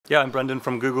Yeah, I'm Brendan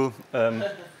from Google.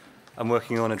 I'm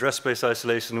working on address space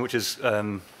isolation, which is...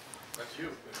 That's you.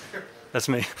 That's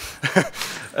me.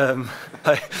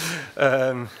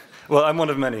 Well, I'm one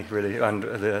of many, really, and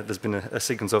there's been a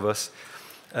sequence of us.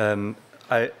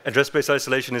 Address space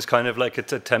isolation is kind of like an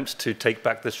attempt to take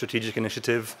back the strategic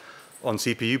initiative on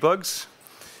CPU bugs.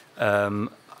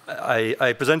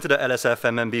 I presented at LSF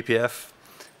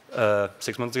MMBPF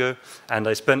 6 months ago, and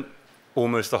I spent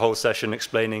almost the whole session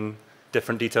explaining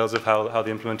different details of how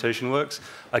the implementation works.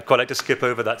 I'd quite like to skip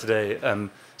over that today.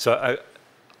 So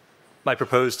I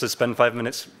propose to spend 5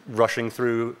 minutes rushing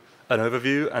through an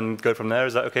overview and go from there.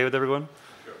 Is that okay with everyone?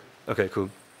 Sure. Okay, cool.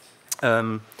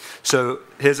 So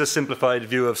here's a simplified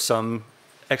view of some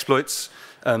exploits.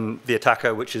 The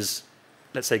attacker, which is,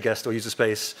 let's say, guest or user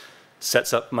space,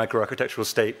 sets up microarchitectural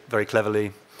state very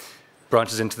cleverly,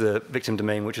 branches into the victim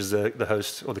domain, which is the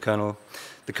host or the kernel.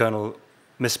 The kernel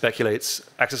misspeculates,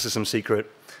 accesses some secret.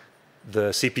 The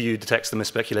CPU detects the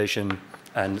misspeciulation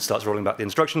and starts rolling back the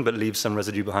instruction, but leaves some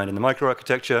residue behind in the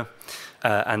microarchitecture.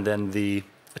 And then the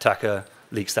attacker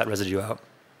leaks that residue out.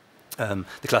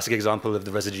 The classic example of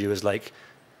the residue is like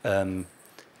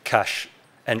cache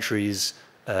entries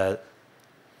that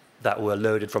were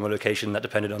loaded from a location that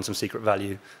depended on some secret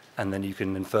value, and then you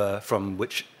can infer from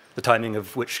the timing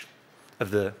of which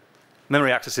of the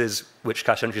memory accesses, which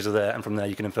cache entries are there, and from there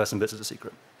you can infer some bits of the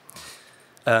secret.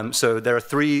 So there are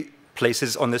 3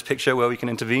 places on this picture where we can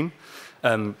intervene.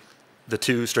 The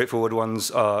 2 straightforward ones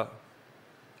are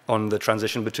on the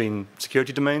transition between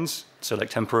security domains, so like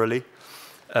temporarily,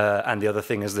 and the other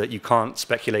thing is that you can't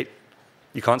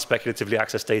speculatively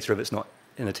access data if it's not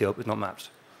in a TLB, it's not mapped,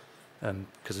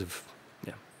 because of,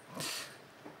 yeah.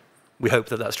 We hope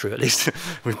that that's true, at least.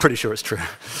 We're pretty sure it's true.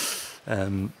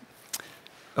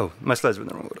 Oh, my slides were in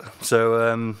the wrong order.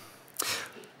 So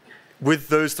with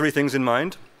those 3 things in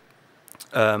mind,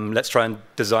 let's try and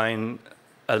design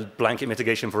a blanket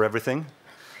mitigation for everything.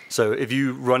 So if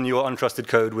you run your untrusted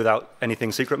code without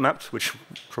anything secret mapped, which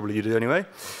probably you do anyway,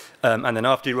 and then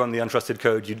after you run the untrusted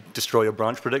code, you destroy your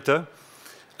branch predictor.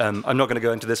 I'm not going to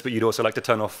go into this, but you'd also like to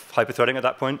turn off hyperthreading at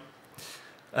that point.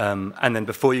 And then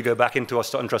before you go back into our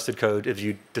untrusted code, if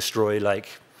you destroy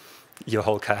like your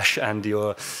whole cache and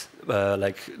your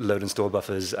like load and store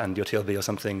buffers and your TLB or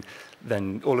something,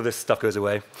 then all of this stuff goes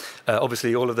away.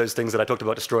 Obviously, all of those things that I talked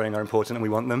about destroying are important and we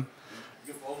want them.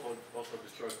 You've also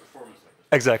destroyed performance like this.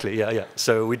 Exactly, yeah.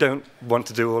 So we don't want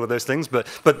to do all of those things, but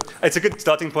it's a good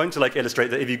starting point to like illustrate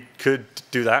that if you could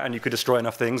do that and you could destroy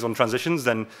enough things on transitions,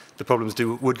 then the problems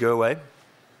would go away.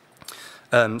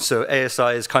 So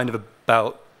ASI is kind of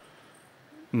about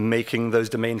making those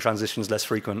domain transitions less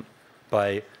frequent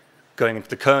by going into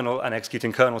the kernel and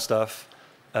executing kernel stuff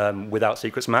without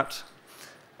secrets mapped.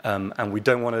 And we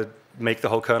don't want to make the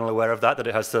whole kernel aware of that it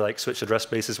has to like switch address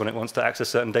spaces when it wants to access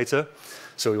certain data.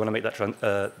 So we want to make that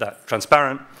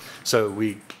transparent. So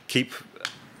we keep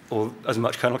as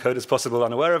much kernel code as possible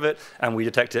unaware of it, and we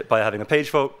detect it by having a page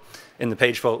fault. In the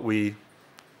page fault, we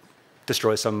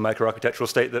destroy some microarchitectural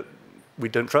state that we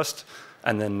don't trust.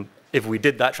 And then if we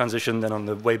did that transition, then on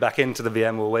the way back into the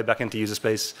VM or way back into user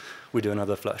space, we do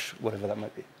another flush, whatever that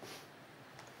might be.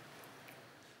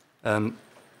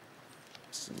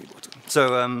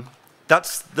 So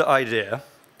that's the idea.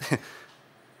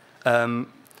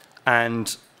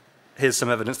 And here's some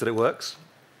evidence that it works.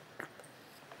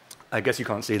 I guess you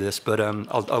can't see this, but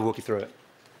I'll walk you through it.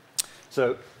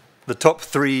 So the top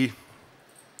 3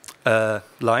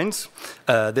 lines.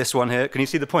 This one here, can you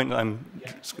see the point?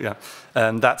 Yeah.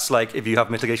 That's like if you have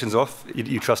mitigations off,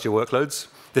 you trust your workloads.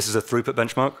 This is a throughput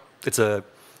benchmark. It's a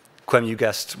QEMU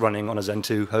guest running on a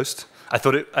Zen2 host.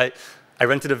 I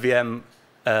rented a VM.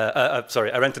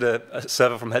 I rented a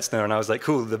server from Hetzner, and I was like,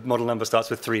 cool, the model number starts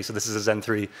with 3, so this is a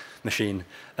Zen3 machine.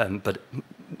 But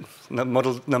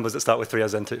model numbers that start with 3 are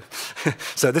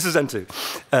Zen2. So this is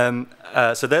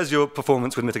Zen2. So there's your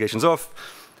performance with mitigations off.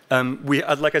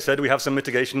 Like I said, we have some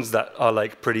mitigations that are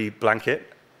like pretty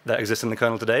blanket that exist in the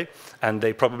kernel today, and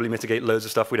they probably mitigate loads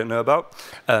of stuff we don't know about.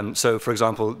 So for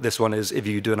example, this one is if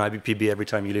you do an IBPB every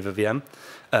time you leave a VM.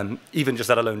 Even just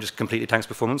that alone just completely tanks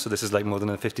performance, so this is like more than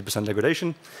a 50%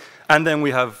 degradation. And then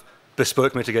we have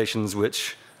bespoke mitigations,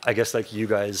 which I guess like you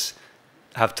guys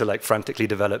have to like frantically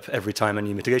develop every time a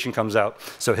new mitigation comes out.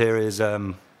 So here is,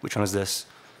 which one is this?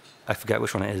 I forget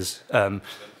which one it is.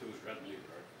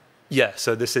 Yeah,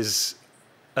 so this is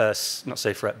not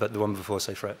SafeRet, but the one before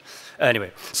SafeRet.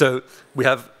 Anyway, so we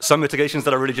have some mitigations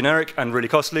that are really generic and really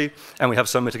costly, and we have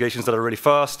some mitigations that are really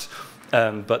fast,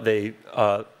 but they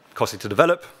are costly to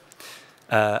develop.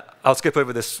 I'll skip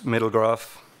over this middle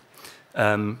graph.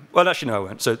 Well, actually, no, I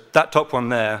won't. So that top one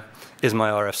there is my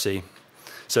RFC.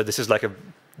 So this is like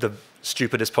the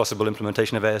stupidest possible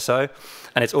implementation of ASI,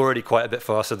 and it's already quite a bit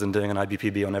faster than doing an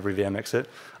IBPB on every VM exit.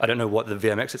 I don't know what the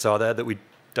VM exits are there that we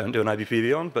don't do an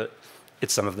IBPB on, but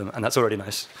it's some of them, and that's already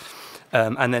nice.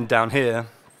 And then down here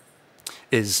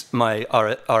is my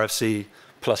RFC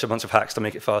plus a bunch of hacks to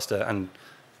make it faster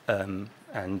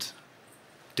and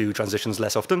do transitions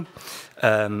less often.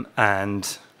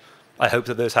 And I hope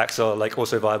that those hacks are like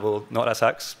also viable, not as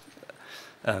hacks.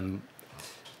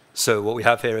 So what we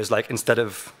have here is like instead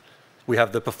of, we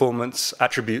have the performance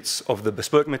attributes of the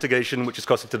bespoke mitigation, which is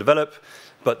costly to develop,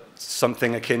 but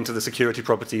something akin to the security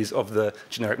properties of the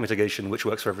generic mitigation, which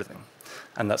works for everything.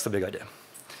 And that's the big idea.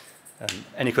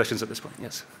 Any questions at this point?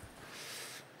 Yes.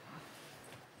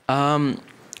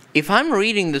 If I'm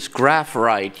reading this graph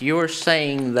right, you're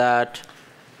saying that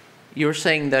your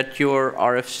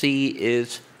RFC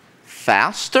is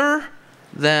faster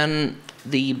than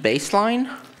the baseline?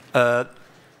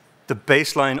 The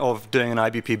baseline of doing an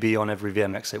IBPB on every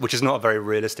VM exit, which is not a very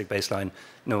realistic baseline.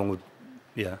 No one would,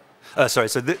 yeah. Sorry,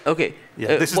 so okay.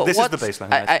 Yeah, this is the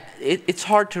baseline. Right? It's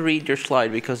hard to read your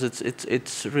slide because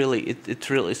it's really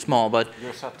small, but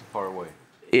You're sat too far away.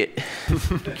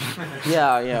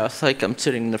 yeah, it's like I'm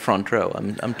sitting in the front row.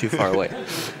 I'm too far away.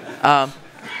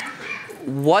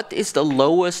 What is the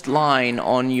lowest line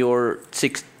on your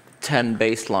 610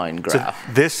 baseline graph?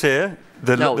 So this here,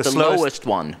 the lowest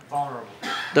one. Vulnerable.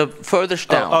 The furthest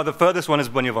down. Oh, the furthest one is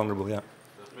when you're vulnerable, yeah.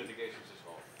 Those mitigations is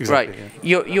all. Exactly, right.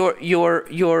 Yeah.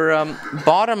 Your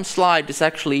bottom slide is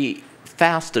actually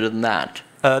faster than that.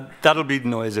 That'll be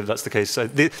noise if that's the case. So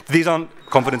these aren't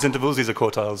confidence intervals; these are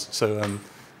quartiles. So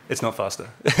it's not faster.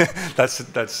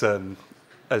 that's a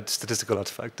statistical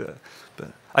artifact.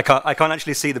 But I can't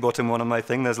actually see the bottom one on my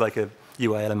thing. There's like a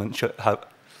UI element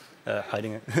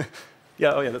hiding it.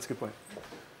 Yeah. Oh, yeah. That's a good point.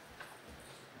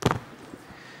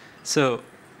 So.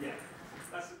 Yeah.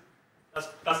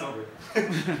 That's not real.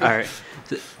 All right.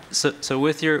 So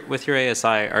with your ASI,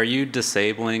 are you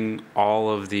disabling all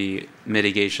of the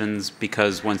mitigations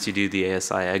because once you do the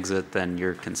ASI exit, then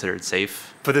you're considered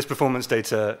safe? For this performance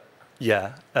data,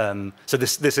 yeah. So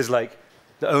this is like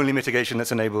the only mitigation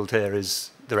that's enabled here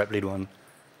is the rep lead one.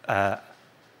 Yeah.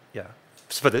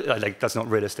 So that's not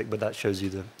realistic, but that shows you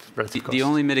the relative cost. The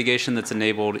only mitigation that's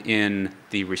enabled in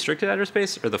the restricted address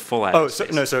space or the full address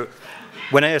space? So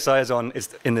when ASI is on,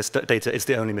 in this data, it's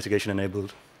the only mitigation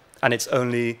enabled. And it's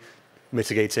only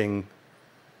mitigating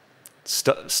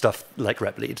stuff like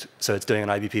rep lead. So it's doing an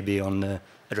IBPB on the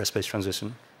address space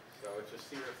transition. So it's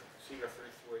just CRF3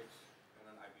 switch and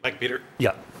then IBP. Like Peter?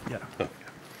 Yeah.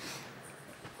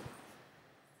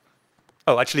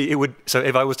 Oh, actually, it would. So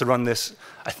if I was to run this,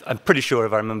 I'm pretty sure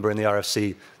if I remember in the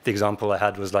RFC, the example I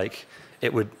had was like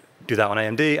it would do that on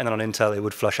AMD, and then on Intel, it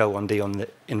would flush L1D on the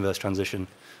inverse transition,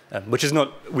 which is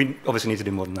not. We obviously need to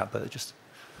do more than that, but it just.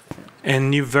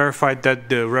 And you verified that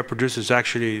the reproducers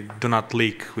actually do not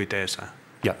leak with ASI?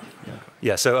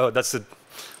 Yeah. So that's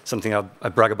something I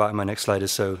brag about in my next slide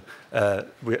is so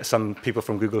some people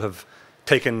from Google have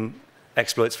taken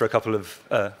exploits for a couple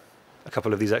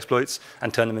of these exploits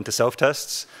and turned them into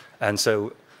self-tests. And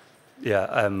so,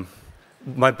 yeah,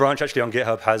 my branch actually on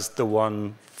GitHub has the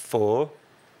one for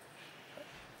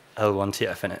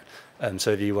L1TF in it.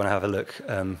 So if you want to have a look.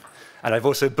 And I've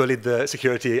also bullied the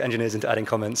security engineers into adding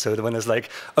comments. So that when there's like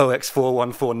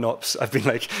OX414 NOPs, I've been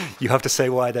like, you have to say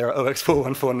why there are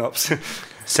OX414 NOPs.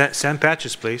 Send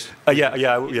patches, please.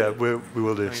 Yeah, we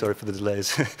will do. Sorry for the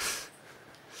delays.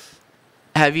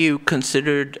 Have you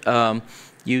considered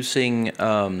using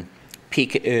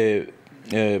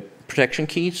protection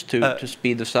keys to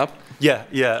speed this up? Yeah.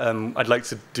 I'd like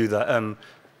to do that.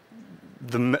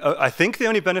 I think the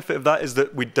only benefit of that is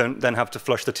that we don't then have to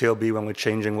flush the TLB when we're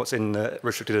changing what's in the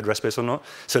restricted address space or not.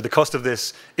 So the cost of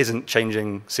this isn't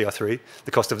changing CR3.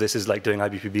 The cost of this is like doing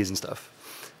IBPBs and stuff.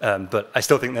 But I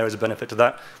still think there is a benefit to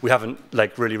that. We haven't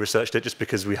like really researched it just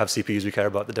because we have CPUs we care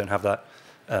about that don't have that.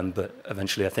 But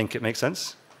eventually, I think it makes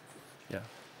sense. Yeah.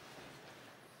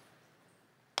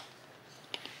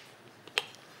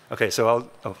 Okay, so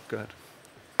go ahead.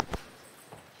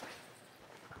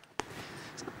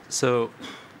 So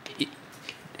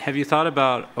have you thought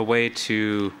about a way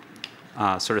to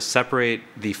sort of separate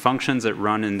the functions that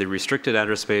run in the restricted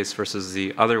address space versus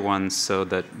the other ones so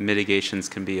that mitigations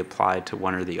can be applied to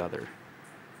one or the other?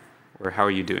 Or how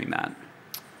are you doing that?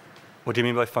 What do you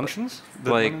mean by functions?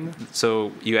 Like,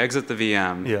 so you exit the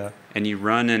VM, and you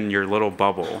run in your little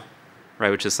bubble,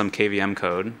 right, which is some KVM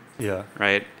code,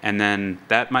 right? And then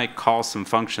that might call some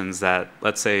functions that,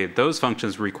 let's say, those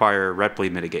functions require rep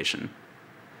lead mitigation.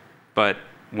 But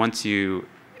once you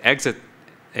exit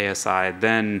ASI,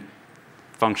 then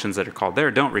functions that are called there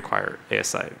don't require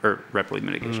ASI or rep-lead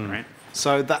mitigation, right?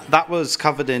 So that was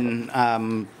covered in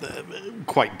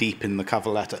quite deep in the cover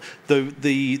letter.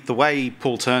 The way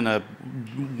Paul Turner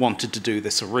wanted to do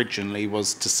this originally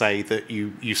was to say that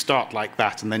you start like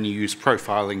that and then you use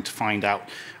profiling to find out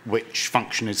which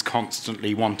function is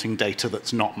constantly wanting data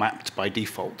that's not mapped by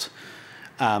default.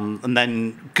 And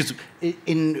then, because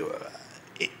in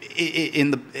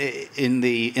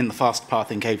the fast path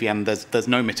in KVM, there's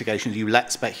no mitigation. You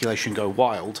let speculation go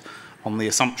wild on the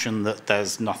assumption that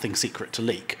there's nothing secret to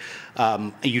leak.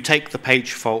 You take the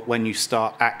page fault when you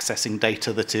start accessing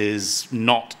data that is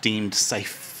not deemed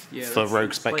safe for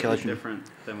rogue speculation. Slightly different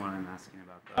than what I'm asking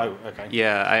about. Oh, okay.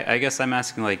 Yeah, I guess I'm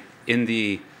asking, like, in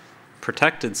the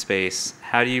protected space,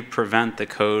 how do you prevent the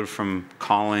code from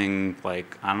calling,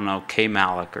 like, I don't know,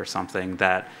 kmalloc or something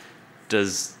that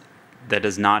does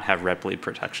not have rep-lead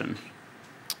protection?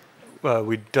 Well,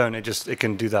 we don't. It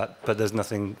can do that, but there's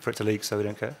nothing for it to leak, so we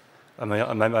don't care. I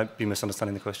might be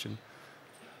misunderstanding the question.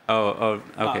 Oh,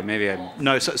 okay, maybe I...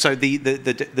 No, so the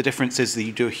difference is that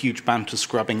you do a huge amount of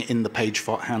scrubbing in the page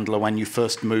fault handler when you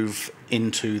first move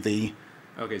into the...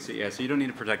 Okay, so you don't need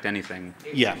to protect anything.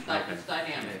 Yeah. It's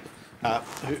dynamic.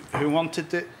 Who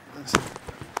wanted it?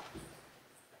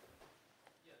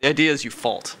 The idea is you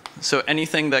fault. So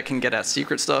anything that can get at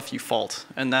secret stuff, you fault.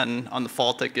 And then on the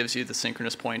fault, that gives you the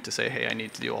synchronous point to say, hey, I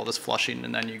need to do all this flushing,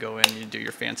 and then you go in, you do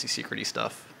your fancy secrety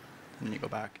stuff, and then you go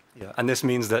back. Yeah, and this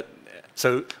means that,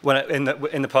 so in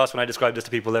the past when I described this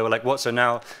to people, they were like, what, so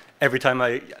now every time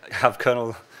I have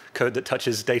kernel code that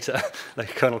touches data, like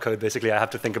kernel code basically, I have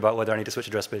to think about whether I need to switch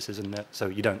address spaces, and so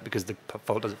you don't, because the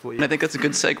fault does it for you. And I think that's a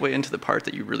good segue into the part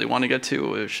that you really want to get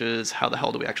to, which is how the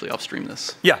hell do we actually upstream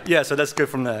this? Yeah, so let's go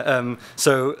from there.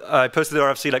 So I posted the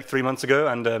RFC like 3 months ago,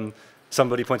 and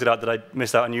somebody pointed out that I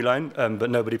missed out a new line, but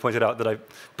nobody pointed out that I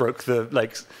broke the,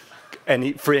 like,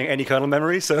 freeing any kernel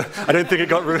memory, so I don't think it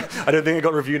got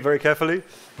reviewed very carefully.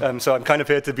 So I'm kind of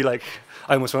here to be like,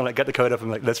 I almost want to like get the code up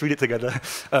and like let's read it together.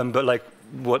 But like,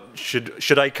 what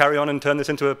should I carry on and turn this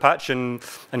into a patch and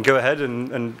go ahead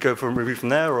and go for a review from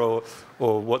there, or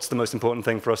what's the most important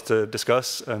thing for us to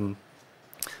discuss?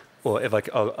 Or if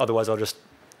otherwise I'll just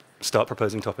start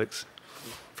proposing topics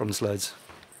from the slides.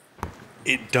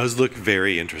 It does look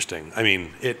very interesting. I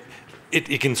mean,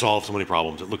 it can solve so many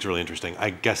problems. It looks really interesting.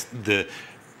 I guess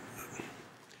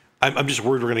I'm just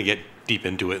worried we're going to get deep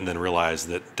into it and then realize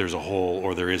that there's a hole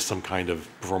or there is some kind of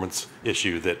performance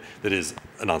issue that is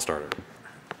a non-starter.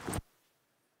 The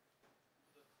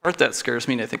part that scares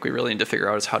me, and I think we really need to figure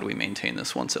out, is how do we maintain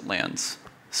this once it lands?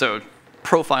 So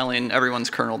profiling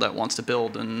everyone's kernel that wants to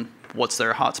build and what's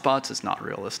their hotspots is not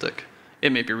realistic.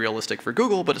 It may be realistic for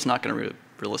Google, but it's not going to be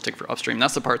realistic for upstream.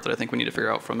 That's the part that I think we need to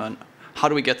figure out from how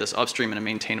do we get this upstream in a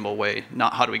maintainable way,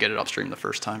 not how do we get it upstream the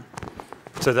first time.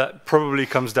 So that probably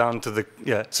comes down to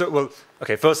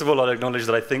first of all, I'll acknowledge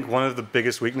that I think one of the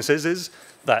biggest weaknesses is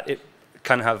that it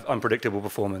can have unpredictable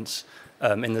performance,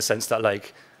 in the sense that,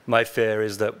 like, my fear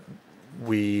is that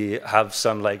we have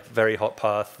some like very hot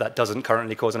path that doesn't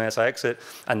currently cause an ASI exit,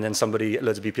 and then somebody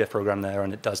loads a BPF program there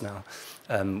and it does now,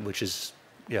 which is,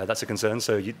 yeah, that's a concern.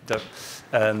 So you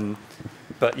don't,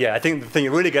 but yeah, I think the thing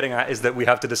you're really getting at is that we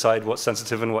have to decide what's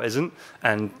sensitive and what isn't,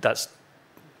 and that's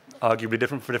arguably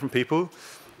different for different people,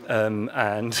 and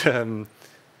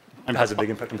has a big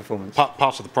impact on performance.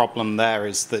 Part of the problem there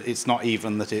is that it's not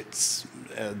even that it's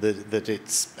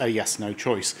a yes/no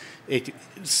choice.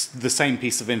 The same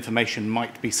piece of information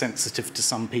might be sensitive to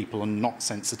some people and not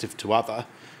sensitive to other,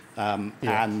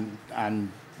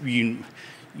 and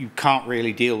you can't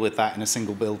really deal with that in a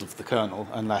single build of the kernel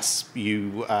unless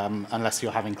you're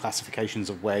having classifications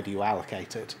of where do you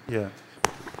allocate it. Yeah.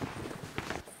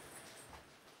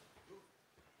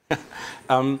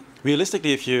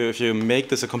 Realistically, if you make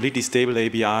this a completely stable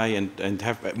ABI and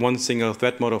have one single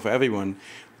thread model for everyone,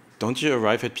 don't you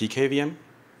arrive at PKVM?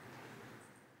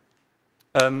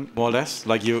 More or less,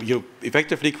 like you're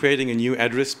effectively creating a new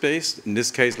address space. In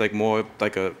this case, like more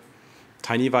like a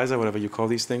tiny visor, whatever you call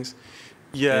these things.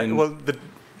 Yeah. And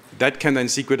that can then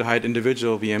secret hide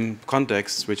individual VM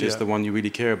contexts, which is the one you really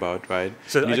care about, right?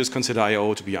 So you just consider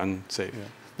I/O to be unsafe.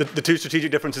 Yeah. The two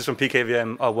strategic differences from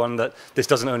PKVM are, one, that this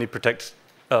doesn't only protect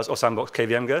or sandbox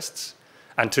KVM guests,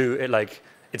 and two,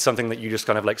 it's something that you just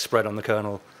kind of like spread on the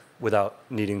kernel without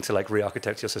needing to like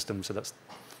re-architect your system. So that's,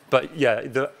 but yeah,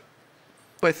 but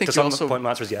I think to you some also point my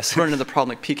answer is yes. run into the problem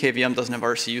like PKVM doesn't have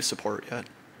RCU support yet,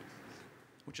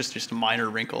 which is just a minor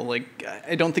wrinkle. Like,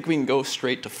 I don't think we can go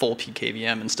straight to full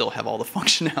PKVM and still have all the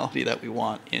functionality that we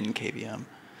want in KVM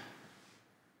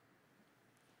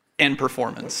and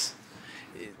performance.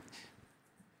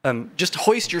 Just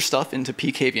hoist your stuff into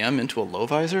PKVM into a low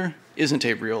visor isn't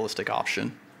a realistic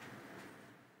option.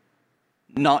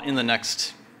 Not in the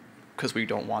next, because we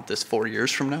don't want this 4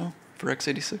 years from now for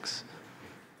x86.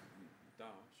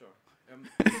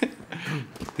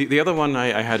 The other one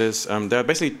I had is there are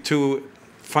basically two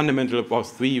fundamental, well,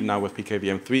 three now with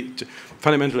PKVM,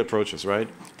 fundamental approaches, right?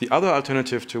 The other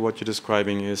alternative to what you're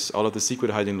describing is all of the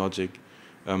secret hiding logic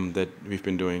that we've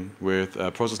been doing with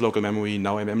process local memory,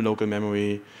 now MM local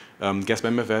memory, guess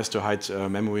memfs to hide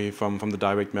memory from the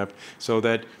direct map, so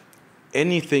that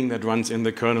anything that runs in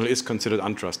the kernel is considered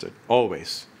untrusted,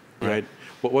 always, right?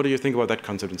 What do you think about that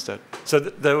concept instead? So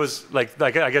there was, like,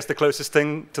 I guess the closest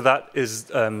thing to that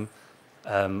is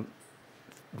Mr.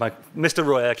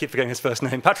 Roy, I keep forgetting his first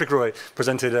name, Patrick Roy,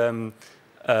 presented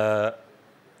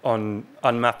on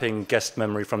unmapping guest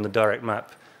memory from the direct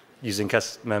map using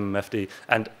guest memfd.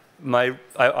 And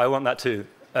I want that too,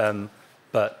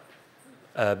 but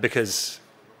because,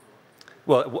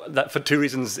 well, that for two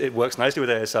reasons it works nicely with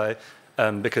ASI,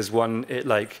 because one, it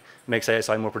like makes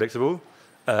ASI more predictable,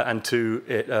 and two,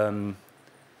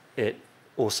 it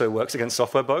also works against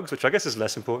software bugs, which I guess is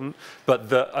less important.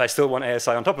 But I still want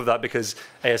ASI on top of that because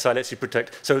ASI lets you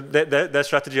protect. So their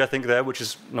strategy, I think, there, which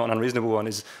is not an unreasonable one,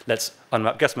 is let's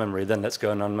unmap guest memory, then let's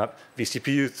go and unmap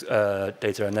vCPU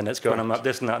data, and then let's go and unmap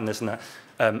this and that and this and that.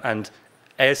 And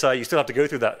ASI, you still have to go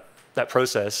through that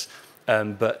process,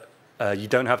 but you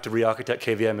don't have to re-architect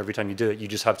KVM every time you do it. You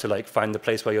just have to like find the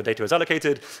place where your data is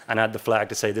allocated and add the flag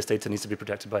to say this data needs to be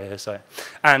protected by ASI.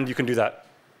 And you can do that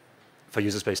for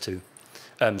user space too.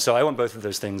 So I want both of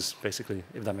those things, basically,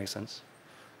 if that makes sense.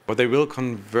 But they will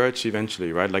converge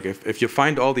eventually, right? Like if you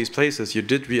find all these places, you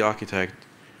did re-architect,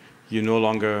 you no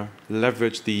longer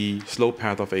leverage the slow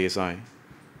path of ASI.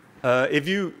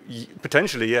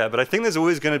 Potentially, yeah, but I think there's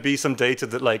always going to be some data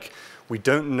that like we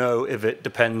don't know if it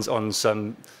depends on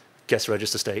some guest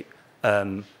register state.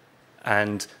 And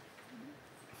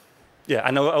yeah,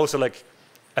 and also like,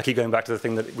 I keep going back to the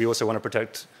thing that we also want to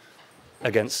protect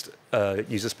against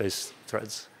user space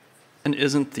threads. And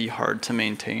isn't the hard to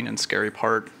maintain and scary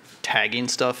part tagging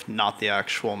stuff, not the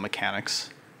actual mechanics?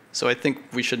 So I think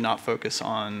we should not focus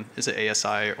on, is it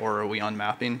ASI or are we on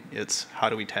mapping? It's how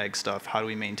do we tag stuff, how do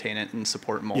we maintain it and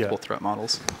support multiple threat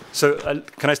models? So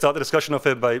can I start the discussion off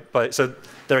here so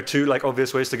there are two like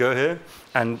obvious ways to go here,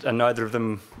 and neither of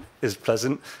them is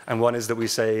pleasant. And one is that we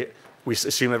say, we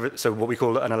assume so what we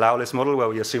call an allow list model, where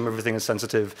we assume everything is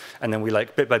sensitive, and then we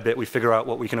like bit by bit we figure out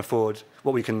what we can afford,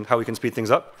 how we can speed things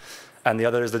up. And the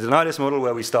other is the deny list model,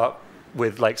 where we start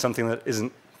with like something that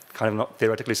isn't kind of not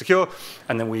theoretically secure,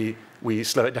 and then we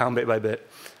slow it down bit by bit.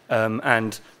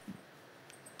 The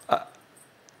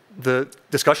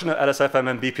discussion at LSFM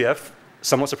and BPF,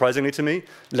 somewhat surprisingly to me,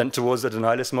 lent towards the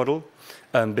deny list model,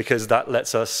 because that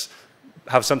lets us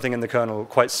have something in the kernel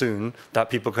quite soon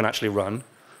that people can actually run.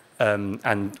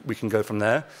 And we can go from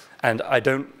there. And I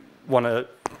don't want to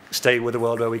stay with a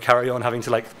world where we carry on having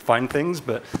to like find things,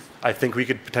 but I think we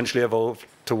could potentially evolve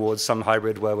towards some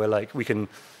hybrid where we're like we can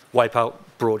wipe out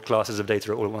broad classes of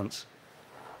data all at once.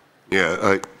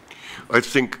 Yeah, I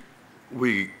think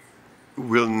we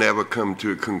will never come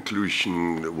to a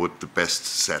conclusion what the best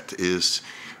set is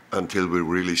until we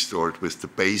really start with the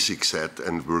basic set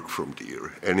and work from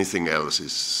there. Anything else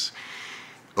is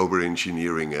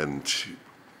over-engineering and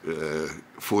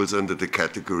falls under the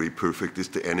category perfect is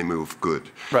the enemy of good.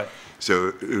 Right.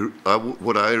 So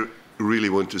what I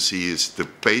really want to see is the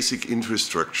basic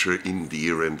infrastructure in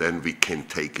there, and then we can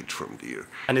take it from there.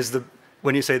 And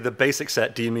when you say the basic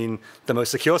set, do you mean the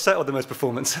most secure set or the most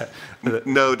performance set?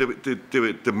 No,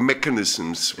 the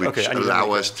mechanisms which allow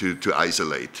us to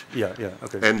isolate. Yeah,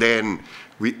 okay. And then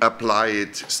we apply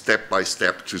it step by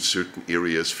step to certain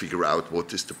areas, figure out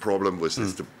what is the problem, was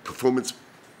this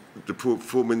the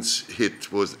performance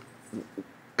hit was,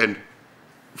 and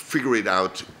figure it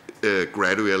out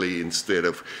gradually instead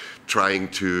of trying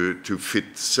to fit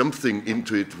something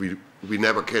into it we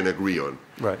never can agree on.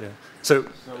 Right, yeah. So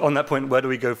on that point, where do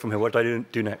we go from here? What do I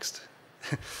do next?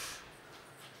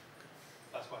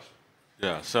 Last question.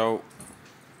 Yeah, so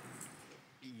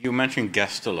you mentioned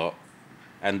guest a lot,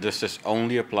 and does this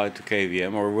only apply to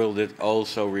KVM, or will it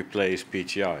also replace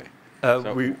PTI?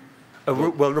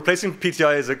 Well, replacing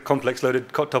PTI is a complex,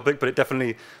 loaded topic, but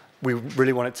we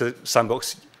really want it to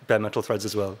sandbox bare metal threads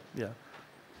as well. Yeah,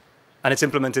 and it's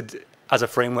implemented as a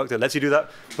framework that lets you do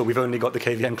that, but we've only got the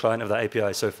KVM client of that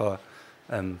API so far.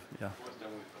 Yeah.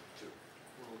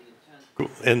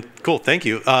 Cool. Thank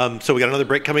you. So we got another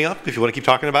break coming up. If you want to keep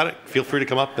talking about it, feel free to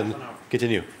come up and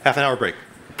continue. Half an hour break.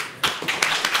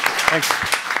 Thanks.